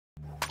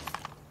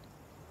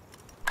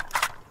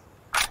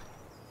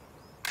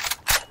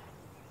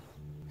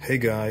Hey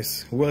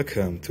guys,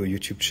 welcome to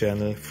YouTube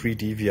channel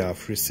 3D VR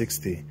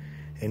 360.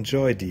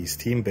 Enjoy these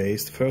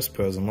team-based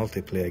first-person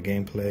multiplayer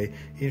gameplay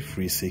in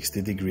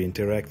 360-degree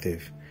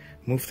interactive.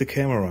 Move the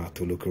camera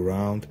to look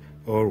around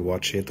or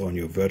watch it on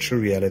your virtual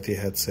reality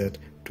headset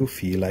to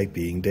feel like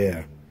being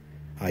there.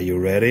 Are you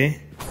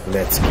ready?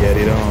 Let's get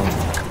it on!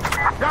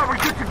 Yeah, we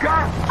get the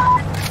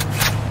gun!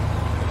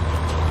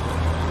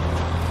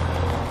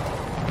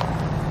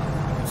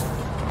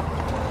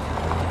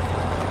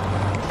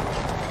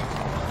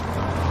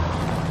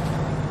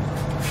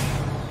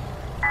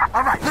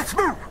 All right, let's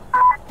move!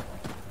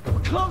 We're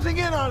closing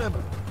in on him!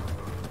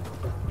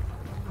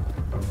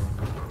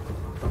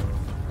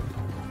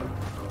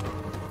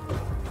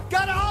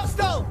 Got a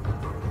hostile!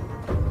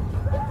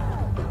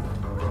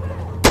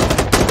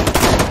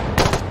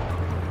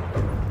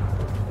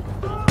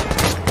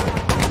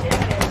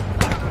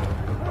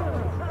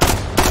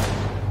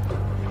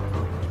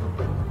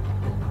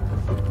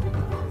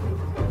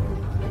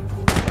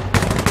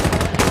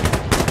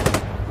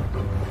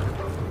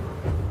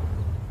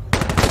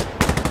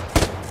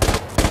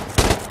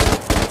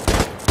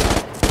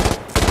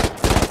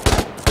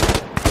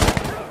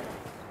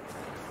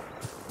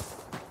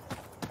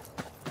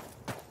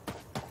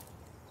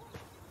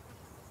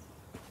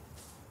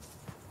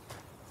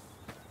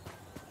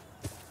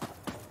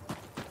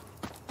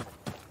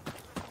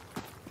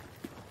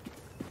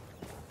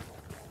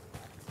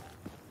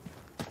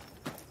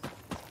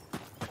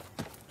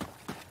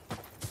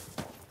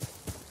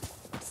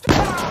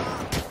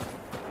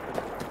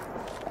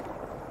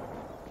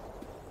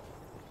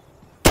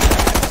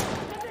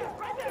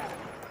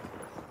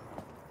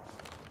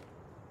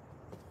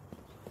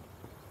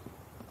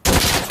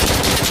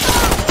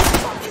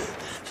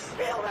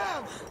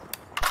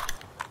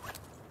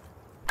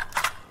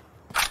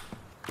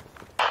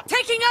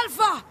 Taking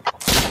Alpha!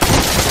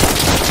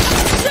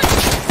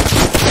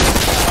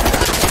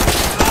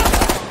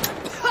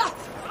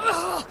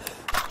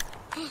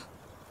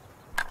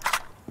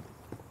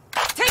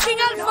 Taking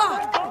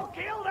Alpha! Don't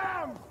kill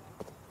them!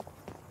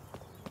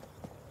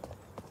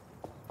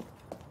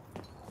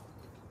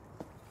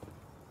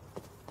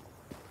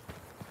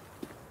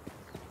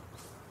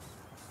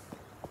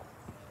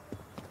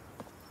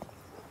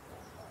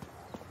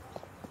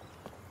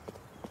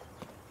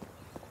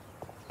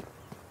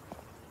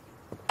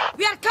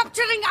 We are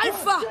capturing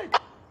Alpha!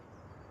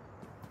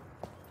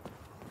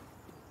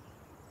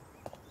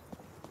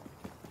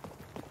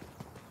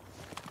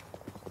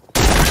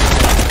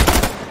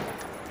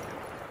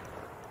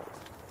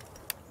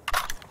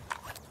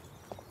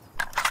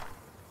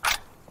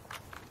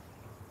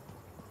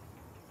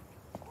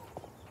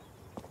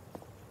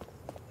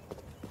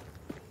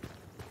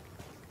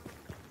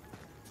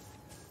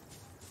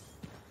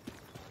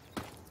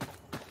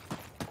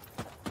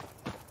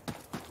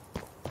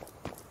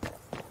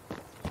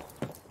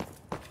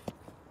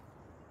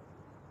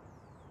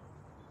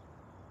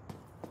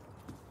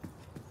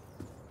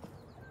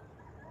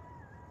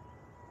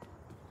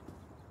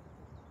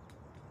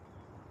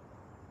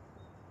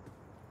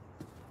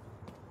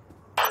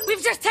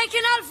 We've just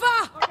taken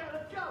Alpha! Okay,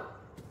 let's go!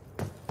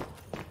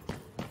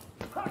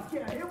 Fuck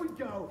yeah, here we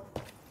go!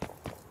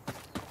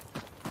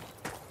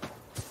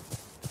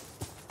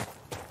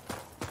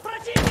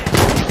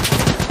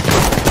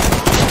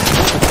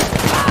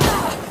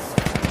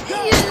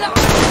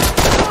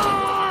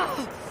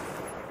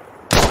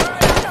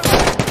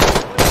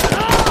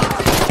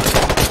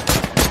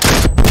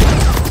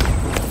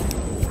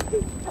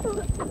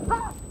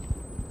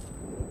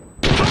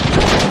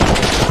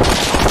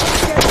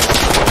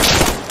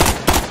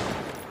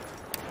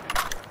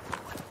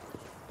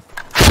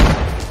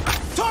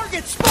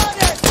 Target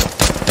spotted!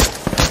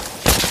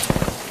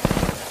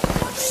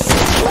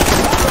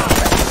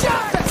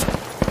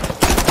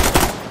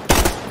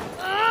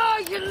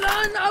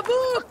 يلان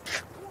أبوك!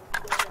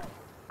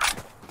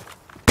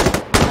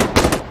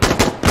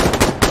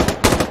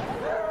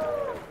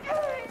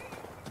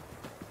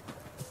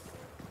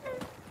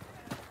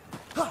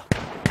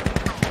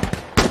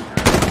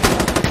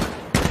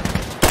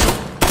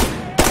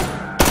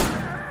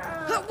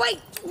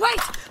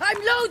 Wait! I'm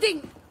loading!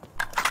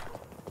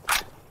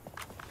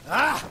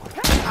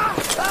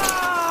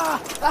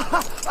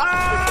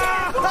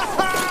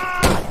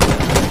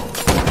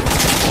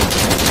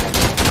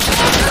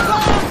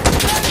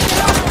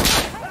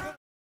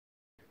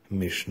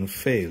 Mission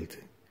failed.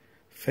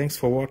 Thanks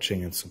for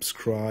watching and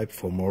subscribe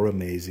for more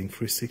amazing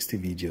 360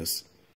 videos.